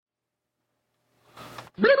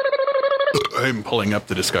I'm pulling up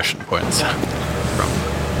the discussion points.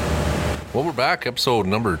 Well, we're back, episode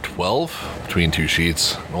number 12, Between Two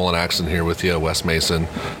Sheets. Nolan Axon here with you, Wes Mason,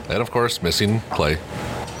 and of course, missing Clay.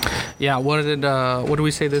 Yeah, what did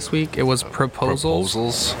we say this week? It was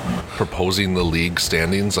proposals. Proposing the league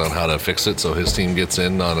standings on how to fix it so his team gets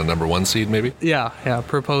in on a number 1 seed, maybe? Yeah,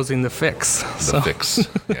 proposing the fix. The fix,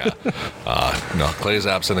 yeah. No, Clay's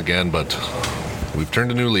absent again, but we've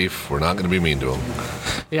turned a new leaf. We're not going to be mean to him.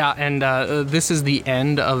 Yeah, and this is the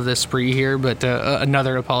end of the spree here, but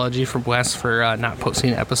another apology from Wes for not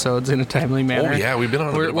posting episodes in a timely manner. Oh, yeah, we've been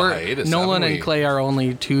on a bit of a hiatus. Nolan and Clay are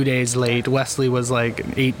only 2 days late. Wesley was like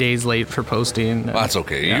 8 days late for posting. Well, that's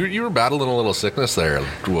okay. Yeah. You were battling a little sickness there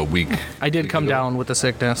a week. I did come down with the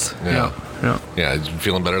sickness. Yeah. Yeah, you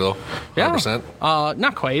feeling better, though? 100%? Yeah.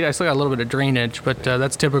 Not quite. I still got a little bit of drainage, but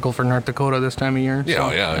that's typical for North Dakota this time of year. Yeah,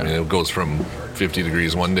 so, I mean, it goes from 50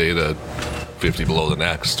 degrees one day to 50 below the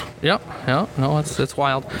next. Yep. No, it's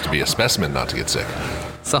wild. To be a specimen, not to get sick.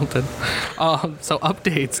 Something. So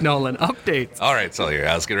updates, Nolan. Updates. All right, so here,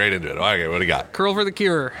 let's get right into it. Okay, what do you got? Curl for the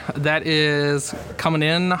Cure. That is coming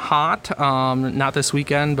in hot. Not this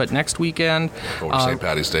weekend, but next weekend. Over St.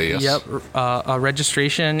 Patty's Day, yes. Yep.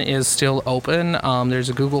 Registration is still open. There's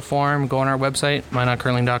a Google form. Go on our website,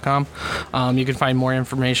 minotcurling.com. You can find more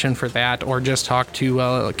information for that, or just talk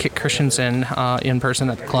to Kit Christensen in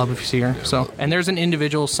person at the club if you see her. So, and there's an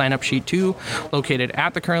individual sign-up sheet too, located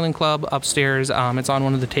at the curling club upstairs. It's on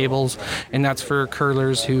one of the tables, and that's for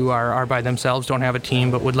curlers who are by themselves, don't have a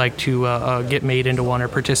team, but would like to get made into one or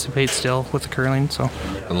participate still with the curling. So,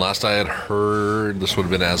 and last I had heard, this would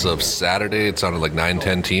have been as of Saturday, it sounded like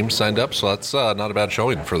 9-10 teams signed up, so that's not a bad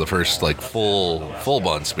showing for the first full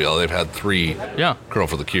bun spiel. They've had 3 Curl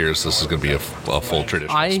for the Cures. This is going to be a full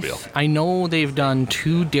traditional spiel. I know they've done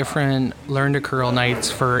 2 different Learn to Curl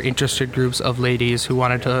nights for interested groups of ladies who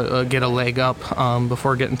wanted to get a leg up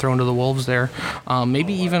before getting thrown to the wolves there.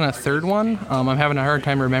 Maybe even a third one. I'm having a hard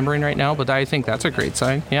time remembering right now, but I think that's a great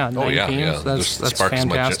sign. Yeah, 9 teams. That's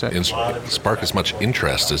fantastic. Spark as much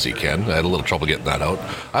interest as he can. I had a little trouble getting that out.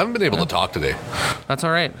 I haven't been able to talk today. That's all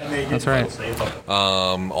right.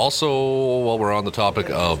 Also, while we're on the topic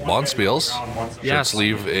of Bonspiels, Shirt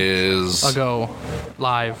Sleeve is... A go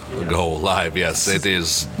live, yes. It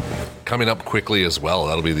is coming up quickly as well.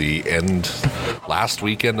 That'll be the last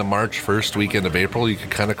weekend of March, first weekend of April, you could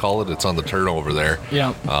kind of call it. It's on the turnover there.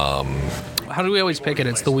 Yeah. How do we always pick it?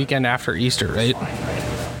 It's the weekend after Easter, right?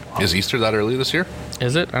 Is Easter that early this year?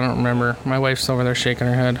 Is it? I don't remember. My wife's over there shaking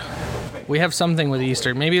her head. We have something with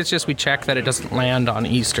Easter. Maybe it's just we check that it doesn't land on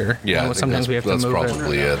Easter. Yeah, sometimes we have to move it. That's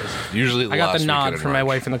probably it. Usually I got the nod from my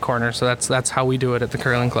wife in the corner, so that's how we do it at the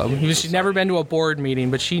curling club. She's never been to a board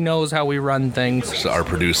meeting, but she knows how we run things. She's our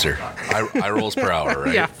producer. I rolls per hour,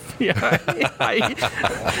 right? Yeah.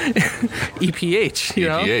 EPH, you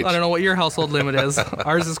know? I don't know what your household limit is.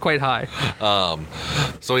 Ours is quite high.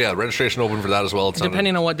 Registration open for that as well.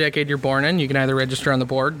 Depending on what decade you're born in, you can either register on the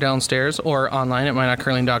board downstairs or online at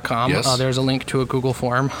minotcurling.com. Yes. There's a link to a Google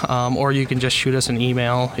form, or you can just shoot us an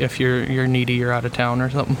email if you're needy or out of town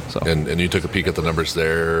or something. So. And you took a peek at the numbers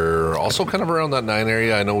there, also kind of around that 9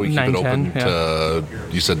 area. I know we keep 9, it open 10, to,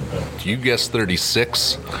 you said, you guessed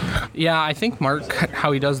 36? Yeah, I think Mark,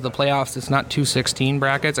 how he does the playoffs, it's not 216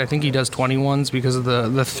 brackets. I think he does 21s because of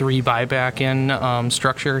the 3 buyback in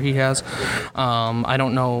structure he has. I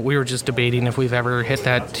don't know. We were just debating if we've ever hit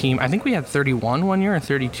that team. I think we had 31 one year or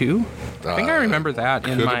 32. I think I remember that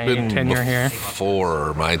in my tenure here.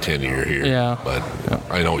 Before my tenure here. Yeah. But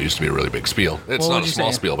I know it used to be a really big spiel. It's not a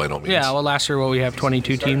small spiel by no means. Yeah, well, last year, we have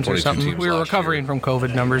 22 teams or something. We were recovering from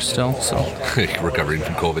COVID numbers still. So recovering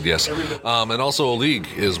from COVID, yes. And also, a league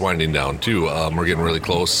is winding down, too. We're getting really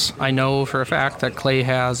close. I know for a fact that Clay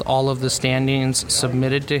has all of the standings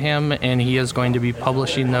submitted to him, and he is going to be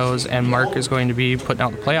publishing those, and Mark is going to be putting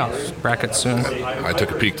out the playoff brackets soon. I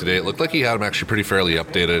took a peek today. It looked like he had them actually pretty fairly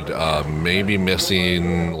updated. Maybe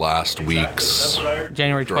missing last week's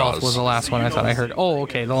January 12th draws. Was the last one I thought I heard. Oh,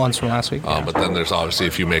 okay, the ones from last week. But then there's obviously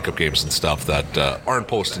a few makeup games and stuff that aren't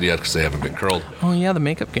posted yet because they haven't been curled. Oh, yeah, the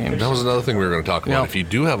makeup games. That was another thing we were going to talk about. Yep. If you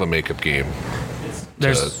do have a makeup game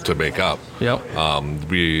to make up, yep.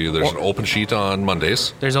 There's an open sheet on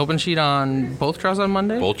Mondays. There's open sheet on both draws on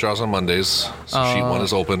Monday? Both draws on Mondays. So sheet 1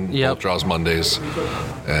 is open, yep. Both draws Mondays.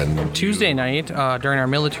 And Tuesday night, during our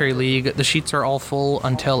military league, the sheets are all full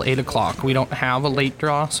until 8 o'clock. We don't have a late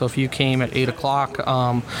draw, so if you came at 8 o'clock,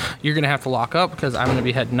 you're going to have to lock up because I'm going to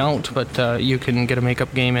be heading out, but you can get a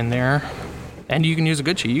makeup game in there. And you can use a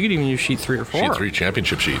good sheet. You could even use sheet 3 or 4. Sheet 3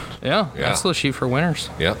 championship sheet. Yeah. That's the sheet for winners.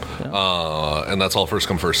 Yep. Yeah. And that's all first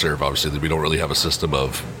come, first serve. Obviously, we don't really have a system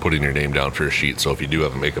of putting your name down for a sheet. So if you do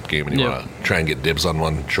have a makeup game and you want to try and get dibs on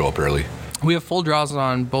one, show up early. We have full draws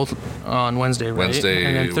on both on Wednesday, right? Wednesday.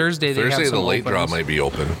 And then Thursday, they have some the late openings. draw might be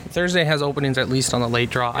open. Thursday has openings at least on the late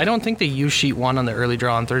draw. I don't think they use sheet 1 on the early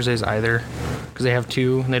draw on Thursdays either, because they have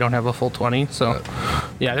 2 and they don't have a full 20. So,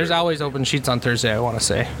 there's always open sheets on Thursday, I want to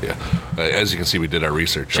say. Yeah. As you can see, we did our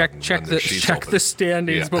research. Check the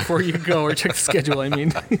standings before you go, or check the schedule, I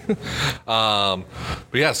mean.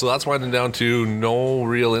 But so that's winding down to no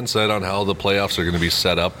real insight on how the playoffs are going to be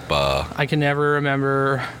set up. I can never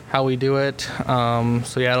remember how we do it.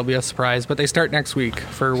 So it'll be a surprise. But they start next week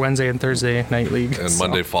for Wednesday and Thursday night league. And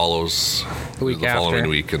Monday follows the following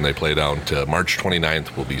week, and they play down to March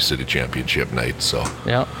 29th will be city championship night. So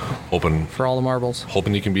hoping for all the marbles.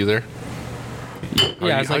 Hoping you can be there.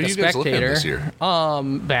 As like a spectator. This year?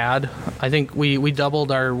 Bad. I think we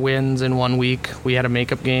doubled our wins in 1 week. We had a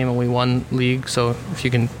makeup game and we won league. So if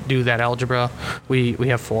you can do that algebra, we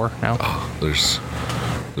have 4 now.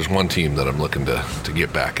 There's one team that I'm looking to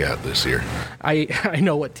get back at this year. I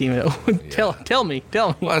know what team it is. Tell me.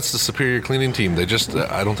 Well, it's the Superior Cleaning team. They just,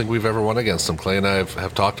 I don't think we've ever won against them. Clay and I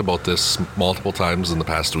have talked about this multiple times in the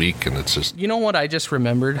past week, and it's just... You know what I just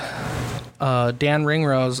remembered? Dan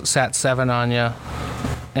Ringrose sat 7 on you,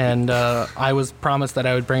 and I was promised that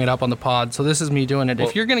I would bring it up on the pod, so this is me doing it. Well,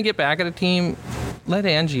 if you're going to get back at a team, let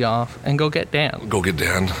Angie off and go get Dan.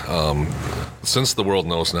 Since the world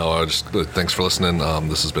knows now, thanks for listening.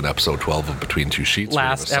 This has been episode 12 of Between Two Sheets.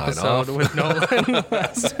 Last episode with Nolan.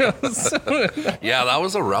 Yeah, that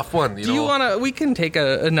was a rough one. Do you want to? We can take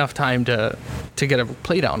enough time to get a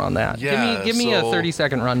play down on that. Yeah, give me a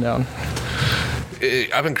 30-second rundown.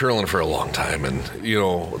 I've been curling for a long time, and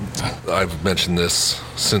I've mentioned this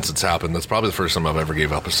since it's happened. That's probably the first time I've ever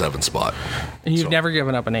gave up a 7 spot. And you've never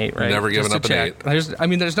given up an 8, right? Never given up an 8.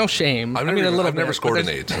 There's no shame. I've never scored an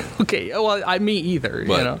 8. Okay, well, me either.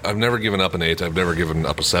 But I've never given up an 8. I've never given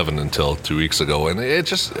up a 7 until 2 weeks ago, and it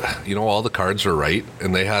just, all the cards were right,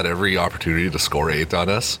 and they had every opportunity to score 8 on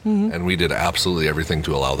us, and we did absolutely everything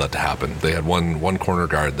to allow that to happen. They had one corner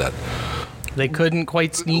guard that. They couldn't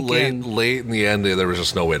quite sneak in. Late in the end, there was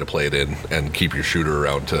just no way to play it in and keep your shooter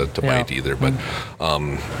around to bite either. But how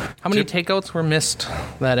many takeouts were missed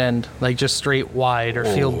that end? Like just straight wide or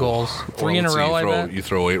field goals? 3 in a row, I bet? You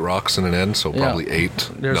throw 8 rocks in an end, so probably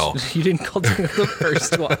 8. No. You didn't call the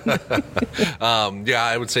first one.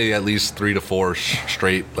 I would say at least 3 to 4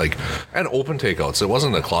 straight, and open takeouts. It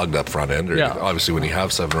wasn't a clogged up front end. Obviously, when you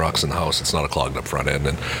have 7 rocks in the house, it's not a clogged up front end.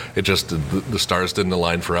 And it just, the stars didn't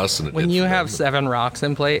align for us. And when you have 7 rocks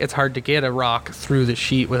in play, it's hard to get a rock through the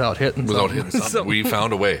sheet without hitting something. So we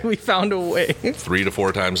found a way. 3 to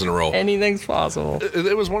 4 times in a row. Anything's possible.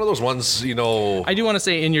 It was one of those ones, I do want to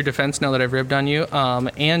say, in your defense, now that I've ribbed on you,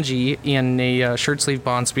 Angie, in a shirt sleeve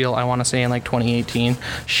bonspiel, I want to say in 2018,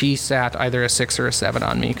 she sat either a 6 or a 7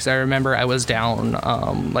 on me, because I remember I was down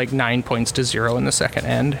 9 points to 0 in the second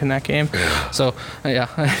end in that game. Yeah. So,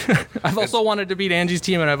 I've also wanted to beat Angie's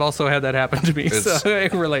team, and I've also had that happen to me, so I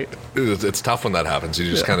can relate. It's tough when that happens. You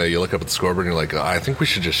just you look up at the scoreboard and you're like, I think we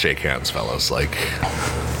should just shake hands, fellas.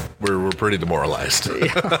 We're pretty demoralized.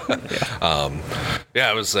 It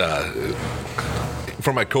was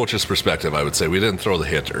from my coach's perspective, I would say we didn't throw the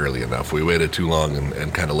hit early enough. We waited too long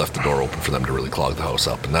and kind of left the door open for them to really clog the house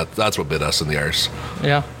up, and that's what bit us in the arse.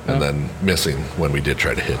 And then missing when we did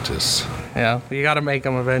try to hit is... you got to make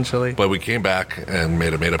them eventually. But we came back and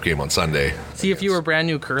made a made-up game on Sunday. See, if you were brand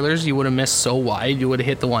new curlers, you would have missed so wide, you would have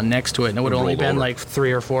hit the one next to it, and it would have only been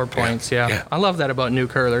 3 or 4 points. Yeah. I love that about new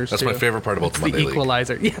curlers. That's my favorite part about the Monday League. The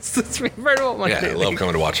equalizer. Yes, that's my favorite about Monday League. I love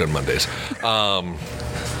coming to watch on Mondays.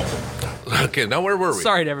 Okay, now where were we?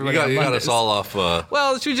 Sorry to everybody. You got us all off.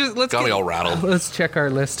 Let's got me all rattled. Let's check our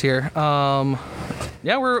list here. We're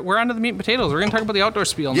on to the meat and potatoes. We're going to talk about the outdoor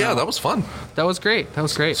spiel now. Yeah, that was fun. That was great.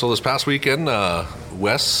 So this past weekend,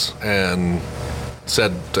 Wes and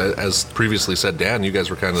as previously said, Dan, you guys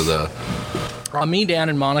were kind of the... me, Dan,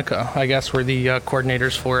 and Monica, I guess, were the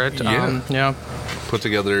coordinators for it. Put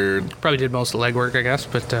together... Probably did most of the legwork, I guess,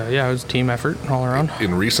 but it was a team effort all around.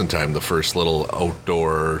 In recent time, the first little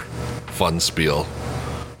outdoor fun spiel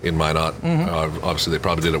in Minot. Obviously, they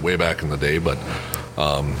probably did it way back in the day, but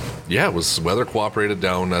it was weather cooperated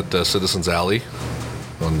down at Citizens Alley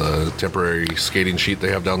on the temporary skating sheet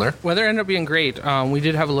they have down there. Weather ended up being great. We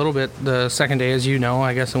did have a little bit the second day, as you know,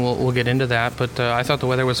 I guess, and we'll get into that, but I thought the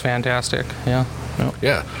weather was fantastic. Yeah.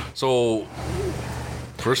 So...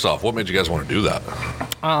 First off, what made you guys want to do that?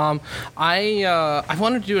 I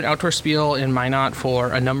wanted to do an outdoor spiel in Minot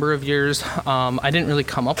for a number of years. I didn't really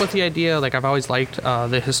come up with the idea. Like, I've always liked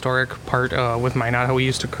the historic part with Minot, how we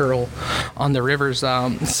used to curl on the rivers.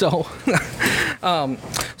 So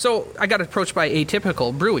I got approached by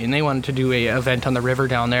Atypical Brewing. They wanted to do a event on the river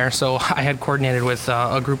down there. So I had coordinated with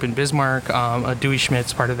a group in Bismarck, Dewey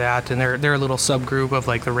Schmidt's part of that, and they're a little subgroup of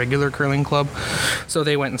like the regular curling club. So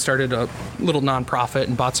they went and started a little nonprofit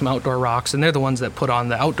and bought some outdoor rocks, and they're the ones that put on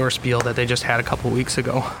the outdoor spiel that they just had a couple weeks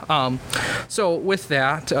ago. So with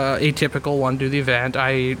that, Atypical wanted to do the event.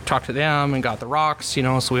 I talked to them and got the rocks,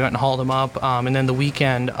 so we went and hauled them up. And then the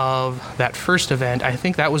weekend of that first event, I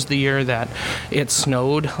think that was the year that it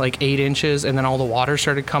snowed like 8 inches, and then all the water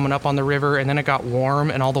started coming up on the river, and then it got warm,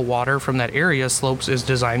 and all the water from that area slopes is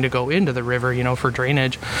designed to go into the river, for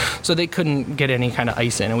drainage. So they couldn't get any kind of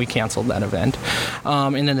ice in, and we canceled that event.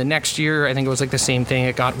 And then the next year, I think it was like the same thing.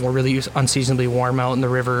 It got really unseasonably warm out, and the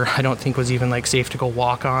river I don't think was even like safe to go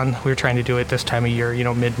walk on. We were trying to do it this time of year,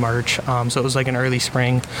 mid-March. So it was like an early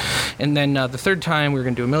spring. And then the third time we were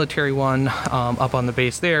going to do a military one up on the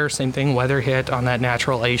base there. Same thing, weather hit on that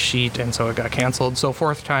natural ice sheet, and so it got canceled. So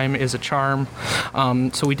fourth time is a charm.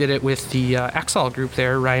 So we did it with the Axol group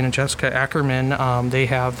there, Ryan and Jessica Ackerman. They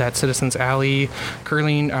have that Citizens Alley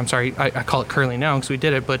curling, I call it curling now because we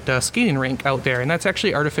did it, but skating rink out there, and that's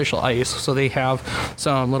actually artificial ice. So they have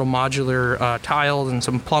some little modular tiles and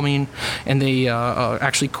some plumbing, and they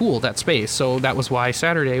actually cool that space. So that was why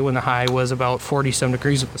Saturday, when the high was about 47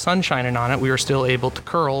 degrees with the sun shining on it, we were still able to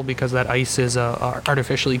curl because that ice is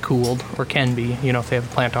artificially cooled, or can be, if they have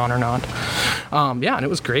the plant on or not. And it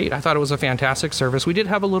was great. I thought it was a fantastic service. We did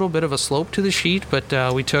have a little bit of a slope to the sheet,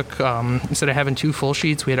 but we took, instead of having 2 full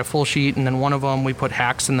sheets, we had a full sheet, and then one of them we put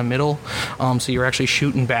hacks in the middle, so you're actually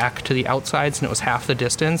shooting back to the outsides, and it was half the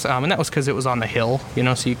distance, and that was because it was on the hill,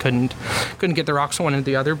 so you couldn't get the rocks one into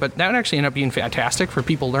the other, but that actually ended up being fantastic for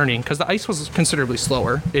people learning, because the ice was considerably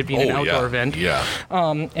slower, it being an outdoor event. Yeah.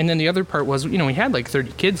 And then the other part was, we had like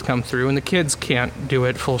 30 kids come through, and the kids can't do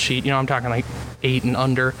it full sheet, I'm talking like 8 and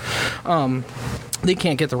under. They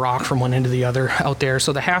can't get the rock from one end to the other out there,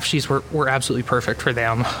 so the half sheets were absolutely perfect for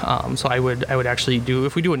them. So I would actually do,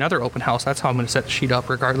 if we do another open house, that's how I'm going to set the sheet up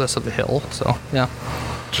regardless of the hill. So yeah.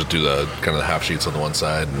 Just do the kind of the half sheets on the one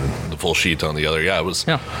side and the full sheet on the other. Yeah, it was.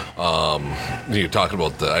 Yeah. You're talking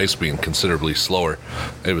about the ice being considerably slower.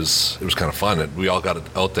 It was kind of fun. We all got it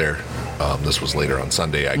out there. This was later on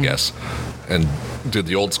Sunday, I guess, and did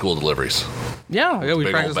the old school deliveries. Yeah, we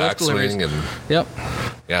practiced those deliveries. And yep.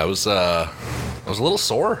 Yeah, it was. I was a little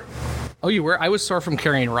sore. Oh, you were? I was sore from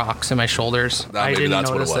carrying rocks in my shoulders. I didn't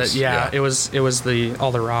notice that. Yeah, it was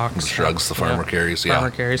all the rocks. Shrugs the farmer carries. Yeah,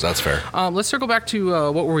 farmer carries. That's fair. Let's circle back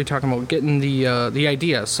to what were we talking about? Getting the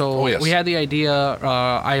idea. So we had the idea.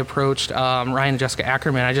 I approached Ryan and Jessica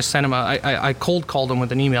Ackerman. I just sent him I cold called them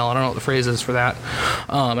with an email. I don't know what the phrase is for that.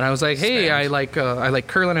 And I was like, hey, I like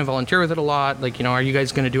curling. I volunteer with it a lot. Like, are you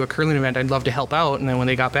guys going to do a curling event? I'd love to help out. And then when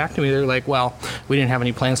they got back to me, they're like, well, we didn't have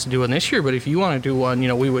any plans to do one this year, but if you want to do one,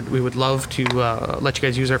 we would love to let you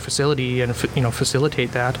guys use our facility and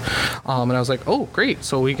facilitate that. And I was like, oh, great.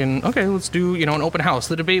 So we can, let's do an open house.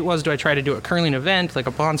 The debate was, do I try to do a curling event like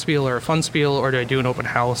a bond spiel or a fun spiel, or do I do an open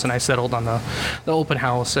house? And I settled on the open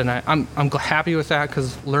house, and I'm happy with that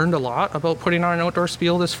because learned a lot about putting on an outdoor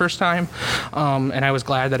spiel this first time. And I was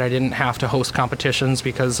glad that I didn't have to host competitions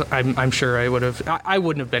because I'm sure I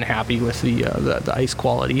wouldn't have been happy with the ice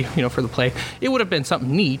quality for the play. It would have been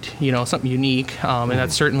something neat, something unique, and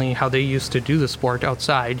that's certainly how they used to do the sport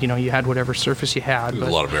outside. You had whatever surface you had. There's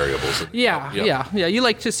a lot of variables. Yeah. You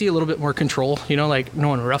like to see a little bit more control, like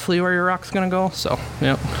knowing roughly where your rock's going to go. So,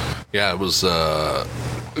 yeah. Yeah, it was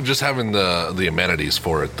just having the amenities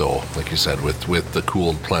for it, though, like you said, with the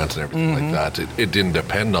cooled plant and everything like that. It didn't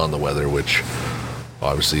depend on the weather, which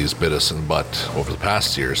obviously has bit us in the butt over the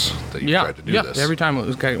past years that you tried to do this. Every time it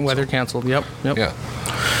was weather canceled. Yep. Yeah.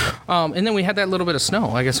 And then we had that little bit of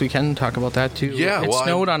snow. I guess we can talk about that too. Yeah, it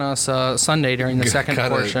snowed on us Sunday during the second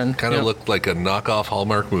portion. Kind of looked like a knockoff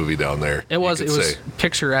Hallmark movie down there. It was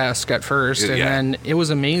picturesque at first, and then it was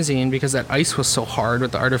amazing because that ice was so hard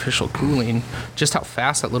with the artificial cooling. Just how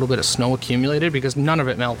fast that little bit of snow accumulated because none of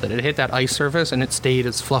it melted. It hit that ice surface and it stayed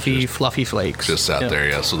as fluffy flakes. Just sat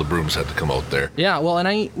there, so the brooms had to come out there. Yeah, well,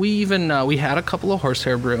 and we had a couple of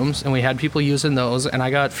horsehair brooms, and we had people using those, and I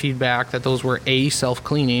got feedback that those were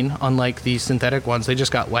self-cleaning, unlike the synthetic ones. They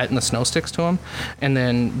just got wet and the snow sticks to them. And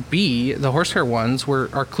then B, the horsehair ones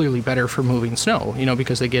are clearly better for moving snow,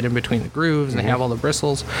 because they get in between the grooves and they have all the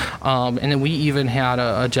bristles. And then we even had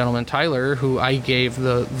a gentleman, Tyler, who I gave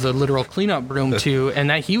the literal cleanup broom to, and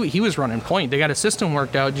that he was running point. They got a system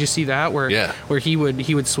worked out. Did you see that? Where he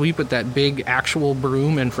would sweep with that big actual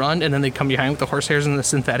broom in front, and then they'd come behind with the horsehairs and the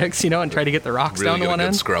synthetics, and try to get the rocks really down to one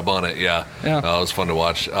end. Scrub on it, yeah. It was fun to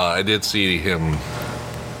watch. I did see him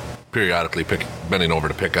periodically bending over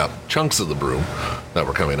to pick up chunks of the broom that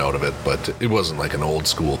were coming out of it, but it wasn't like an old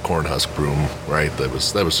school corn husk broom, right? That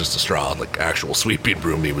was just a straw, like actual sweeping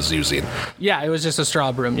broom he was using. Yeah, it was just a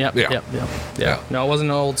straw broom. Yep. No, it wasn't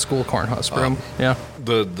an old school corn husk broom.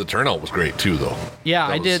 The turnout was great too, though. Yeah,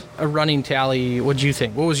 I did a running tally. What'd you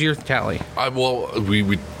think? What was your tally?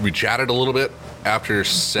 We chatted a little bit. After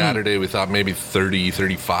Saturday, we thought maybe 30,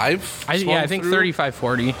 35. I think 35,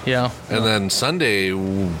 40, yeah. And then Sunday,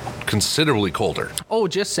 considerably colder. Oh,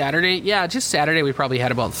 just Saturday? Yeah, just Saturday we probably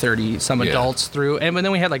had about 30 some adults through. And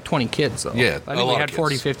then we had like 20 kids, though. Yeah, I think we had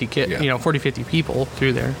 40, 50 kids, 40, 50 people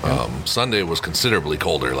through there. Yeah. Sunday was considerably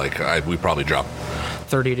colder. Like, we probably dropped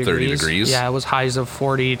 30 degrees. Yeah, it was highs of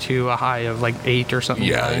 40 to a high of like 8 or something.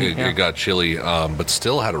 Yeah, it got chilly, but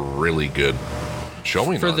still had a really good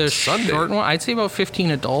showing for the Sunday. Short one. I'd say about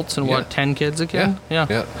 15 adults and 10 kids again.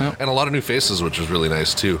 Yeah. And a lot of new faces, which was really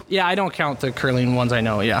nice too. Yeah, I don't count the curling ones. I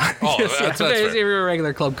know. Yeah. Oh, that's right. If you're a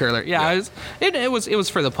regular club curler, it was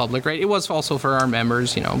for the public, right? It was also for our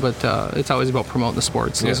members, but it's always about promoting the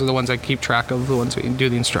sports. Those are the ones I keep track of, the ones we do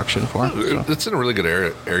the instruction for. So. It's in a really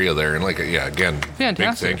good area there, and again, fantastic.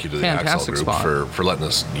 Big thank you to the Axel group for letting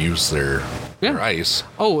us use their ice.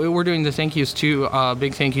 Oh, we're doing the thank yous too.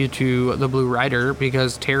 Big thank you to the Blue Rider,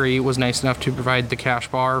 because Terry was nice enough to provide the cash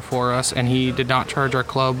bar for us, and he did not charge our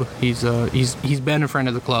club. He's been a friend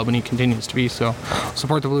of the club, and he continues to be. So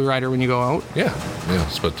support the Blue Rider when you go out.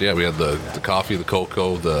 But we had the coffee, the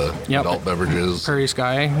cocoa, the adult beverages. Prairie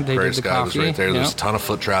Sky, they did the coffee. Was right there. There's a ton of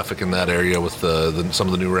foot traffic in that area with some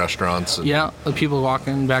of the new restaurants. The people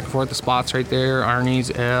walking back and forth, the spots right there,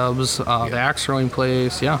 Arnie's, Ebbs, the axe throwing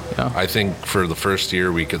place. I think for the first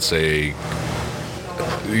year we could say,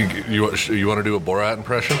 you want to do a Borat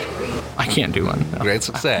impression? I can't do one. No. Great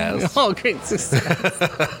success. Great success.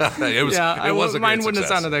 It was a great mine wouldn't have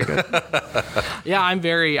sounded that good. I'm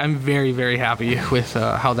very, very happy with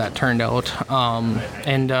how that turned out.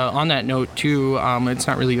 And on that note too, it's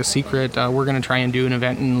not really a secret. We're going to try and do an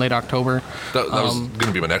event in late October. That was going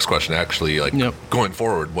to be my next question, actually. Going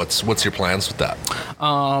forward, what's your plans with that?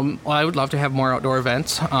 Well, I would love to have more outdoor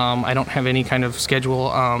events. I don't have any kind of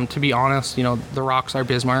schedule. To be honest, the rocks are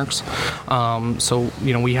Bismarck's, so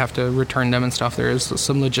we have to return them and stuff. There is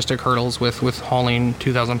some logistic hurdles with hauling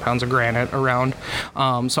 2,000 pounds of granite around,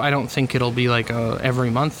 so I don't think it'll be like a every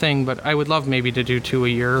month thing, but I would love maybe to do 2 a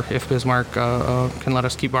year if Bismarck can let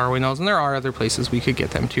us keep borrowing those. And there are other places we could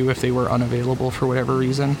get them to if they were unavailable for whatever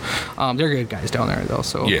reason. They're good guys down there though,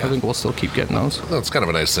 so I think we'll still keep getting those. That's kind of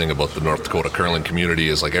a nice thing about the North Dakota curling community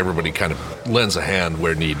is everybody kind of lends a hand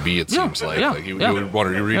where need be. It seems you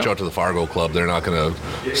want to reach out to the Fargo Club, they're not going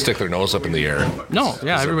to stick their nose up in the air. No,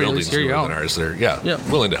 everybody will hear you out. They're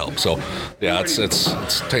willing to help. So it's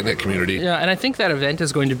a tight-knit community. Yeah, and I think that event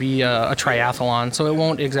is going to be a triathlon, so it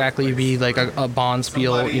won't exactly be like a bond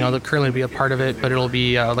spiel. The curling will be a part of it, but it'll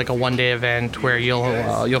be like a one-day event where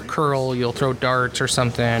you'll curl, you'll throw darts or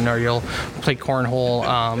something, or you'll play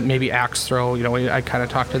cornhole, maybe axe throw. I kind of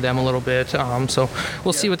talked to them a little bit, so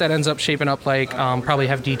we'll see what that ends up shaping up like. Probably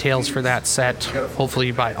have details for that set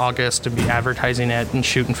hopefully by August, to be advertising it and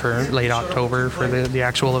shooting for late October for the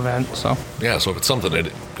actual event. So if it's something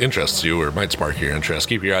that interests you or might spark your interest,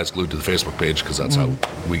 keep your eyes glued to the Facebook page, because that's how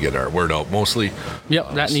we get our word out mostly.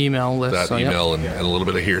 That and email list. And a little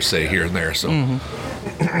bit of hearsay here and there. So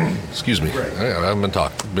excuse me, I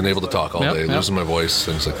haven't been able to talk all day, losing my voice,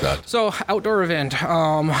 things like that. So outdoor event,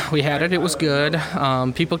 we had it was good.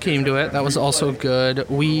 People came to it, that was also good.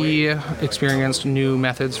 We experienced new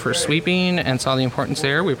methods for sweeping and saw the importance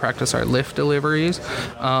there. We practiced our lift deliveries.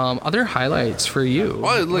 Other highlights for you?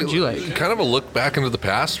 What did you like? Kind of a look back into the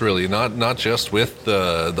past, really, not just with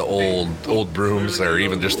the old brooms, or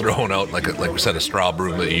even just throwing out like we said, a straw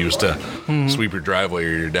broom that you used to sweep your driveway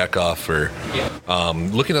or your deck off, or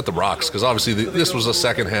looking at the rocks, because obviously this was a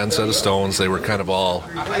second-hand set of stones. They were kind of all...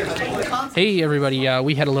 Hey, everybody.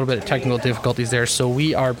 We had a little bit of technical difficulties there, so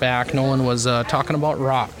we are back. Nolan was talking about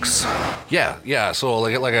rocks. Yeah. So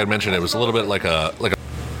like I had mentioned, it was a little bit like a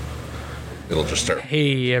it'll just start.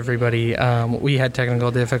 Hey, everybody. We had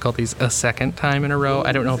technical difficulties a second time in a row.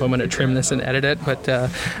 I don't know if I'm going to trim this and edit it,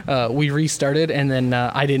 but we restarted, and then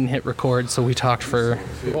I didn't hit record, so we talked for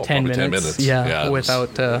 10 minutes. 10 minutes. Yeah,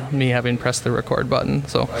 without me having pressed the record button.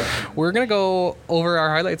 So we're going to go over our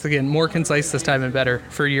highlights again, more concise this time and better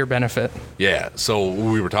for your benefit. Yeah, so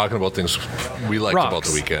we were talking about things we liked about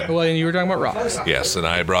the weekend. Well, and you were talking about rocks. Yes, and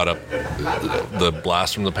I brought up the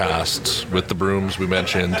blast from the past with the brooms we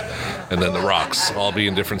mentioned, and then the rocks, all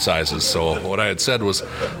being different sizes. So what I had said was,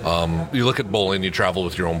 you look at bowling, you travel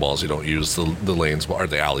with your own balls. You don't use the lanes or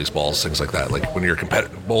the alleys balls, things like that. Like when you're a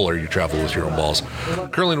competitive bowler, you travel with your own balls.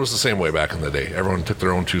 Curling was the same way back in the day. Everyone took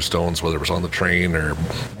their own 2 stones, whether it was on the train or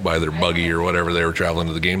by their buggy or whatever they were traveling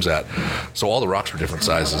to the games at. So all the rocks were different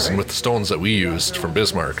sizes. And with the stones that we used from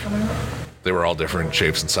Bismarck, they were all different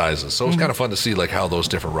shapes and sizes. So it was kind of fun to see like how those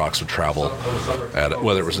different rocks would travel, at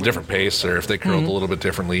whether it was a different pace or if they curled a little bit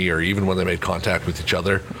differently, or even when they made contact with each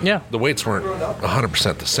other. Yeah. The weights weren't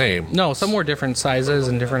 100% the same. No, some were different sizes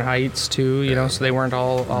and different heights too, you know, so they weren't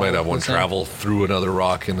all You might have one travel through another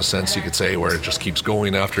rock in a sense, you could say, where it just keeps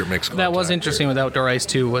going after it makes contact. That was interesting with outdoor ice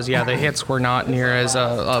too, was the hits were not near as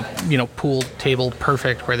pool table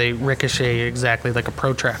perfect where they ricochet exactly like a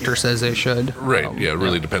protractor says they should. Right, it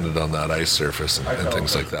really depended on that ice surface and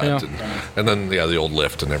things like that. Yeah. And then, the old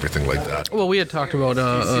lift and everything like that. Well, we had talked about,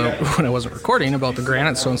 when I wasn't recording, about the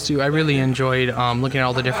granite stones too. I really enjoyed looking at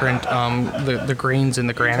all the different, the grains in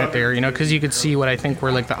the granite there, because you could see what I think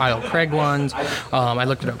were like the Isle Craig ones. I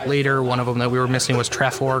looked it up later. One of them that we were missing was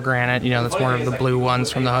Trefor granite, that's one of the blue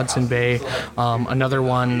ones from the Hudson Bay. Another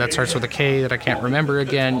one that starts with a K that I can't remember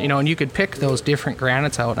again, and you could pick those different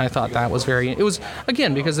granites out, and I thought that was it was,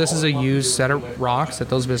 again, because this is a used set of rocks that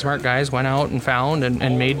those Bismarck guys went out and found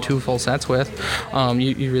and made 2 full sets with.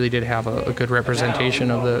 You really did have a good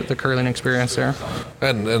representation of the curling experience there.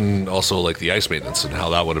 And also like the ice maintenance and how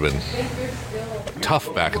that would have been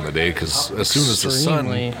tough back in the day, because as soon as the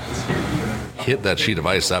sun hit that sheet of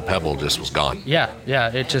ice, that pebble just was gone. Yeah,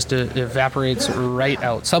 it just evaporates right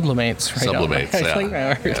out, sublimates right sublimates, out. yeah. I like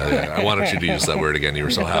that word. Yeah. I wanted you to use that word again. You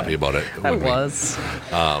were so happy about it. I was.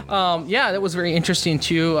 That was very interesting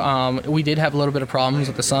too. We did have a little bit of problems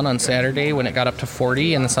with the sun on Saturday when it got up to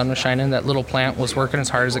 40 and the sun was shining. That little plant was working as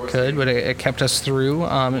hard as it could, but it kept us through.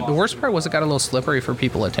 The worst part was it got a little slippery for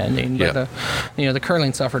people attending. But the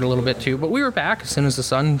curling suffered a little bit too. But we were back as soon as the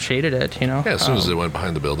sun shaded it. Yeah, as soon as it went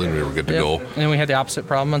behind the building, we were good to go. And we had the opposite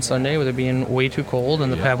problem on Sunday with it being way too cold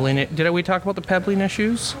and the pebbling. Did we talk about the pebbling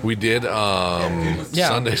issues? We did.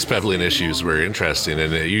 Sunday's pebbling issues were interesting,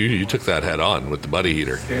 and you took that head on with the buddy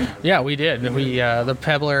heater. Yeah, we did. The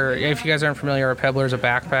pebbler, if you guys aren't familiar, a pebbler is a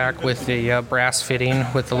backpack with the brass fitting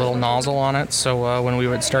with the little nozzle on it. So when we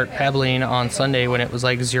would start pebbling on Sunday when it was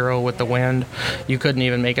like 0 with the wind, you couldn't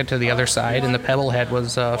even make it to the other side, and the pebble head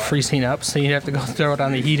was freezing up, so you'd have to go throw it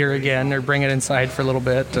on the heater again or bring it inside for a little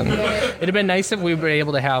bit. And it'd have been nice if we were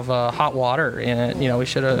able to have hot water in it. We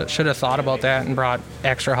should have thought about that and brought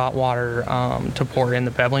extra hot water to pour in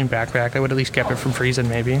the pebbling backpack. That would at least kept it from freezing,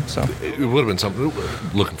 maybe. So it would have been something.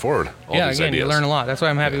 Looking forward. Again, you learn a lot. That's why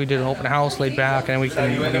I'm happy we did an open house, laid back, and we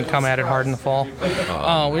can come at it hard in the fall.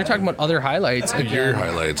 We were talking about other highlights. Your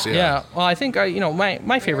highlights, yeah. Yeah. Well, I think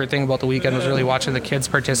my favorite thing about the weekend was really watching the kids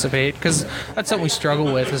participate, because that's something we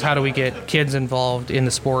struggle with, is how do we get kids involved in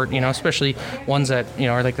the sport, especially ones that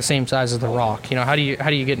are like the same size as the rock. How do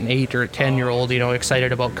you get an 8 or a 10-year-old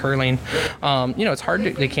excited about curling? It's hard.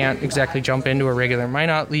 They can't exactly jump into a regular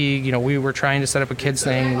Minot league. We were trying to set up a kids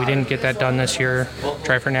thing. We didn't get that done this year.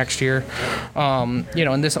 Try for next year.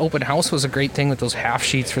 And this open house was a great thing with those half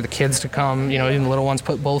sheets for the kids to come. Even the little ones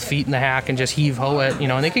put both feet in the hack and just heave-ho it.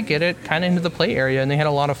 And they could get it kind of into the play area, and they had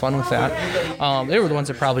a lot of fun with that. They were the ones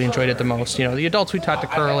that probably enjoyed it the most. The adults we taught to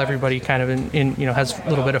curl, everybody kind of has a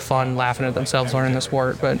little bit of fun laughing at themselves learning the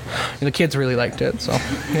sport, but the kids really liked it. So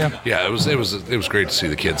yeah, it was great to see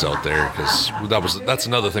the kids out there, because that's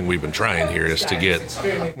another thing we've been trying here, is to get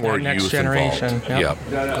more next youth generation involved.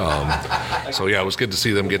 It was good to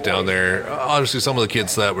see them get down there. Obviously, some of the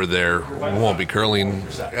kids that were there won't be curling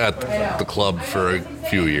at the club for a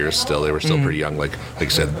few years still. They were still pretty young. Like you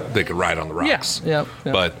said, they could ride on the rocks. Yeah.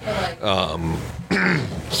 But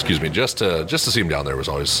excuse me, just to see them down there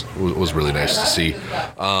was really nice to see.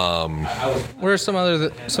 What are some of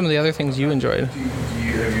the other things you enjoyed?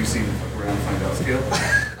 Have you seen Round Find Out Scale?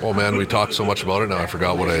 Oh man, we talked so much about it now. I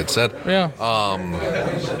forgot what I had said. Yeah.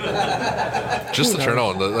 Just the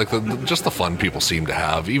turnout, just the fun people seem to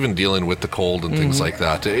have, even dealing with the cold and things like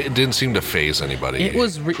that. It didn't seem to faze anybody. It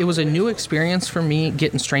was a new experience for me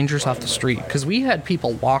getting strangers off the street, because we had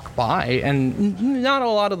people walk by, and not a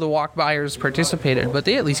lot of the walk buyers participated, but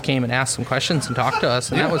they at least came and asked some questions and talked to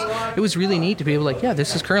us, and it was really neat to be able to, like, yeah,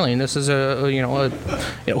 this is curling. This is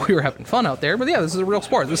we were having fun out there, but yeah, this is a real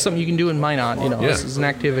sport. This is something you can do in Minot. This is an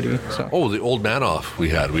activity. So. Oh, the old man off we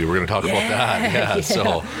had. We were going to talk about that. Yeah.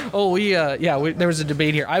 So. Oh, there was a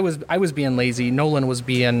debate here. I was being lazy. Nolan was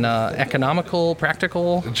being economical,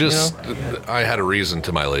 practical. I had a reason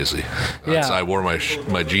to my lazy. I wore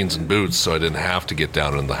my jeans and boots, so I didn't have to get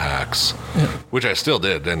down in the hacks, which I still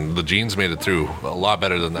did, and the jeans made it through a lot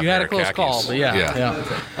better than that. You had a close call, but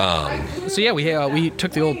we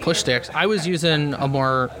took the old push sticks. I was using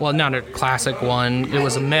not a classic one. It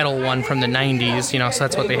was a metal one from the 90s, so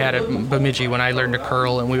that's what they had at Bemidji when I learned to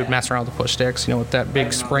curl, and we would mess around with the push sticks, with that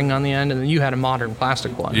big spring on the end, and then you had a modern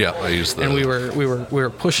plastic one. Yeah, I used that. And we were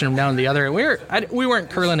pushing them down the other, and we weren't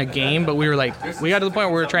curling a game, but we got to the point where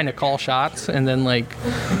we were trying to call shots and then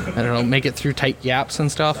make it through tight gaps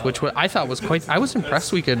and stuff, which I thought was I was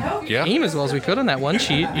impressed we could aim as well as we could on that one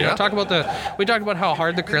sheet. We talked about how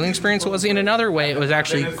hard the curling experience was. In another way, it was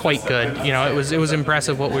actually quite good. It was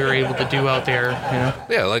impressive what we were able to do out there.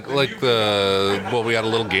 Yeah, we had a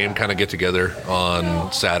little game kind of get together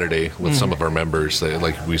on Saturday with some of our members.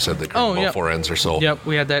 Like we said, they curled about 4 ends or so. Yep,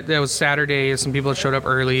 we had that. That was Saturday. Some people had showed up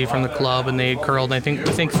early from the club, and they curled, I think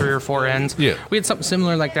 3 or 4 ends. Yeah. We had something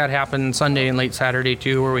similar like that happen Sunday and late Saturday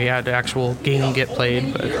too, where we had the actual game get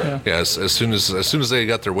played. But, as soon as they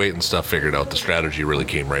got their weight and stuff figured out, the strategy really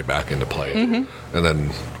came right back into play. And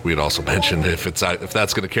then we had also mentioned if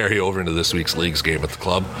that's going to carry over into this week's leagues game at the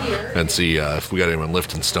club, and see if we got anyone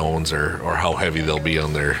lifting stones or how heavy they'll be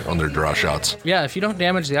on their draw shots. Yeah, if you don't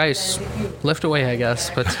damage the ice, lift away, I guess.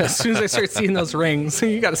 But as soon as I start seeing those rings,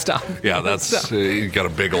 you got to stop. Yeah, that's you got a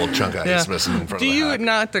big old chunk of ice missing in front of the hack.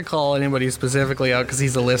 Not to call anybody specifically out because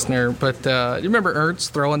he's a listener, but you remember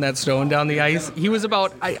Ernst throwing that stone down the ice? He was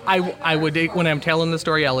about I would, when I'm telling the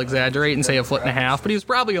story, I'll exaggerate and say 1.5 feet, but he was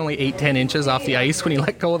probably only 8-10 inches off the ice when he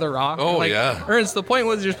let go of the rock. Oh, yeah. Ernst, the point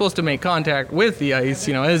was you're supposed to make contact with the ice,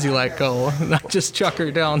 as you let go, not just chuck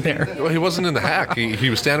her down there. Well, he wasn't in the hack. He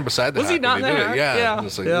was standing beside the hack. Was he not in the hack?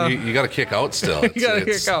 Yeah. You got to kick out still. You got to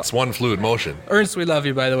kick out. It's one fluid motion. Ernst, we love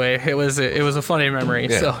you, by the way. It was a funny memory.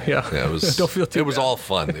 Yeah. So yeah, it was. Don't feel too It was bad. all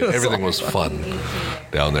fun. Everything was fun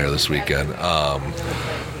down there this weekend.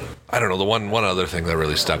 I don't know. The one other thing that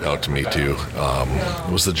really stuck out to me too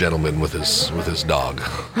was the gentleman with his dog.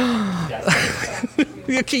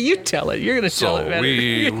 Okay, you tell it. You're going to tell it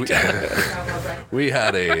better. We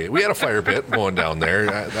had a fire pit going down there.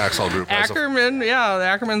 Axel Group. The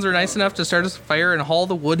Ackermans are nice enough to start us a fire and haul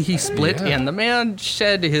the wood he split in. The man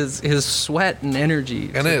shed his sweat and energy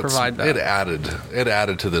to provide that. It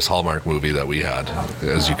added to this Hallmark movie that we had,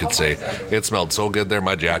 as you could say. It smelled so good there.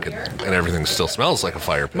 My jacket and everything still smells like a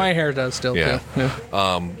fire pit. My hair does still too.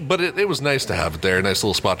 Yeah. But it was nice to have it there. A nice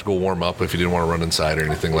little spot to go warm up if you didn't want to run inside or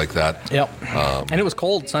anything like that. Yep. And it was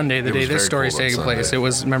cold Sunday, the day this story's taking place. It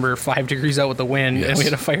was, remember, 5 degrees out with the wind, and we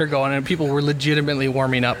had a fire going, and people were legitimately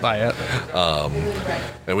warming up by it.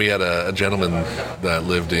 And we had a gentleman that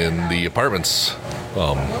lived in the apartments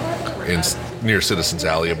near Citizens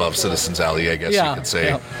Alley, above Citizens Alley, I guess you could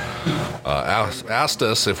say. Asked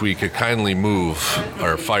us if we could kindly move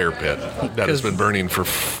our fire pit that has been burning for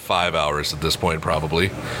 5 hours at this point, probably.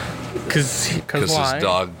 Because his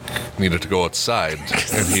dog needed to go outside,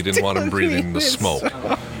 and he didn't want him breathing the smoke.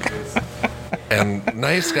 And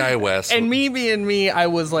nice guy Wes. And me being me, I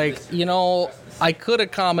was like, I could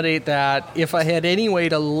accommodate that if I had any way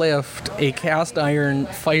to lift a cast iron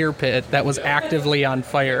fire pit that was actively on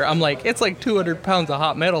fire. I'm like, it's like 200 pounds of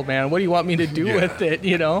hot metal, man. What do you want me to do with it,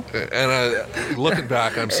 And looking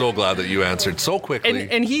back, I'm so glad that you answered so quickly.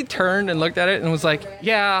 And he turned and looked at it and was like,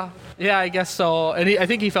 yeah, I guess so. And I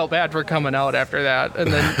think he felt bad for coming out after that.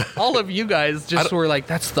 And then all of you guys just were like,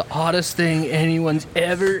 that's the oddest thing anyone's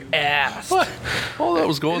ever asked. What? Oh, that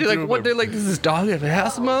was going through. They're like, does this dog have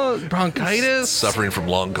asthma, bronchitis? Suffering from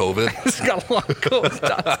long COVID. He's got long COVID.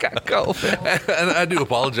 Dog's got COVID. And I do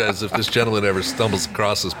apologize if this gentleman ever stumbles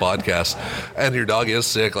across this podcast and your dog is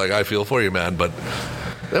sick. Like, I feel for you, man. But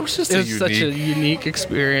that was just such a unique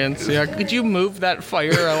experience. Yeah, could you move that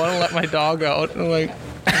fire? I want to let my dog out. And I'm like,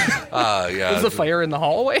 Yeah. Was the fire in the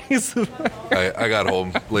hallways? I got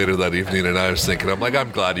home later that evening, and I was thinking, I'm like,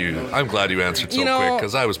 I'm glad you answered so quick,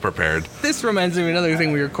 because I was prepared. This reminds me of another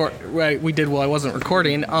thing we did while I wasn't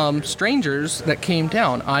recording. Strangers that came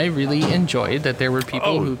down. I really enjoyed that there were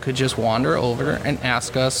people who could just wander over and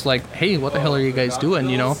ask us, like, hey, what the hell are you guys doing,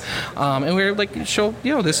 and we were like,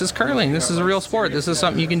 this is curling, this is a real sport, this is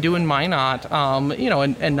something you can do in Minot,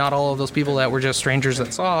 and not all of those people that were just strangers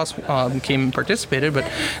that saw us came and participated, but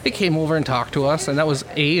they came over and talked to us, and that was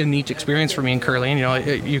a neat experience for me in curling.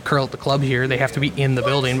 You curl at the club here, they have to be in the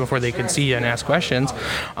building before they could see you and ask questions.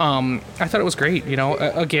 I thought it was great.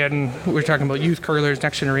 Again, we're talking about youth curlers,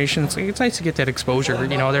 next generation. It's nice to get that exposure.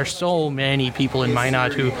 There's so many people in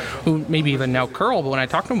Minot who maybe even now curl, but when I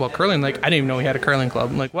talk to them about curling, like, I didn't even know we had a curling club.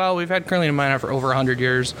 I'm like, well, we've had curling in Minot for over 100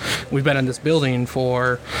 years. We've been in this building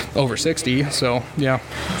for over 60, so yeah.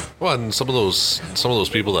 Well, and some of those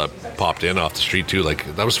people that popped in off the street too,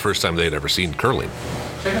 like, that was the first time they'd ever seen curling.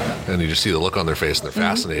 And you just see the look on their face, and they're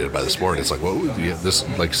fascinated by the sport. It's like, well, this,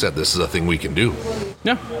 like you said, this is a thing we can do.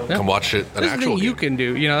 Yeah. Come watch it. An actual game you can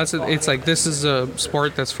do. It's like, this is a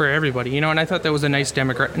sport that's for everybody. And I thought that was a nice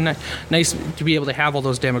nice to be able to have all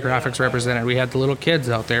those demographics represented. We had the little kids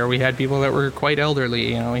out there. We had people that were quite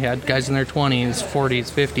elderly. We had guys in their 20s,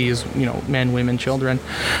 40s, 50s. Men, women, children.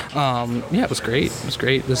 It was great. It was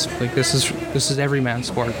great. This is every man's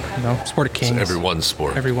sport. Sport of kings. It's everyone's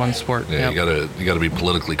sport. Everyone's sport. Yeah. Yep. You gotta be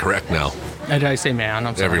politically correct now. Did I say man?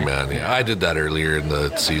 I'm sorry. Every man, yeah. I did that earlier in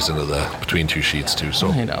the season of the Between Two Sheets too. So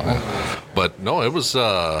I know. But no, it was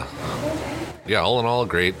all in all,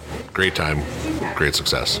 great time, great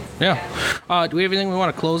success. Yeah. Do we have anything we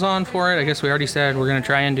want to close on for it? I guess we already said we're going to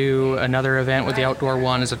try and do another event with the outdoor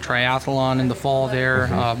one as a triathlon in the fall there.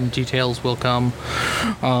 Mm-hmm. Details will come.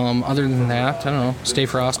 Other than that, I don't know, stay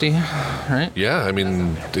frosty, right? Yeah, I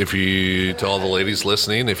mean, if you, to all the ladies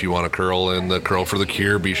listening, if you want to curl in the Curl for the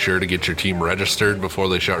Cure, be sure to get your team registered before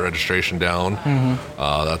they shut registration down.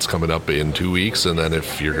 Mm-hmm. That's coming up in 2 weeks. And then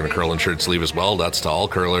if you're going to curl in shirt sleeve as well, that's to all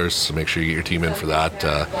curlers. So make sure you get your team in for that,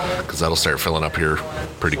 because that'll start filling up here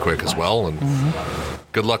pretty quick as well. And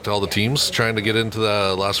good luck to all the teams trying to get into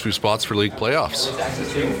the last few spots for league playoffs.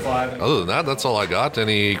 Other than that, that's all I got.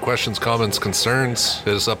 Any questions, comments, concerns,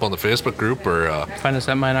 hit us up on the Facebook group, or find us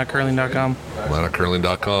at minotcurling.com.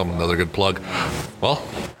 minotcurling.com, another good plug. Well,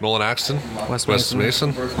 Nolan Axton, Wes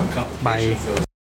Mason. Bye.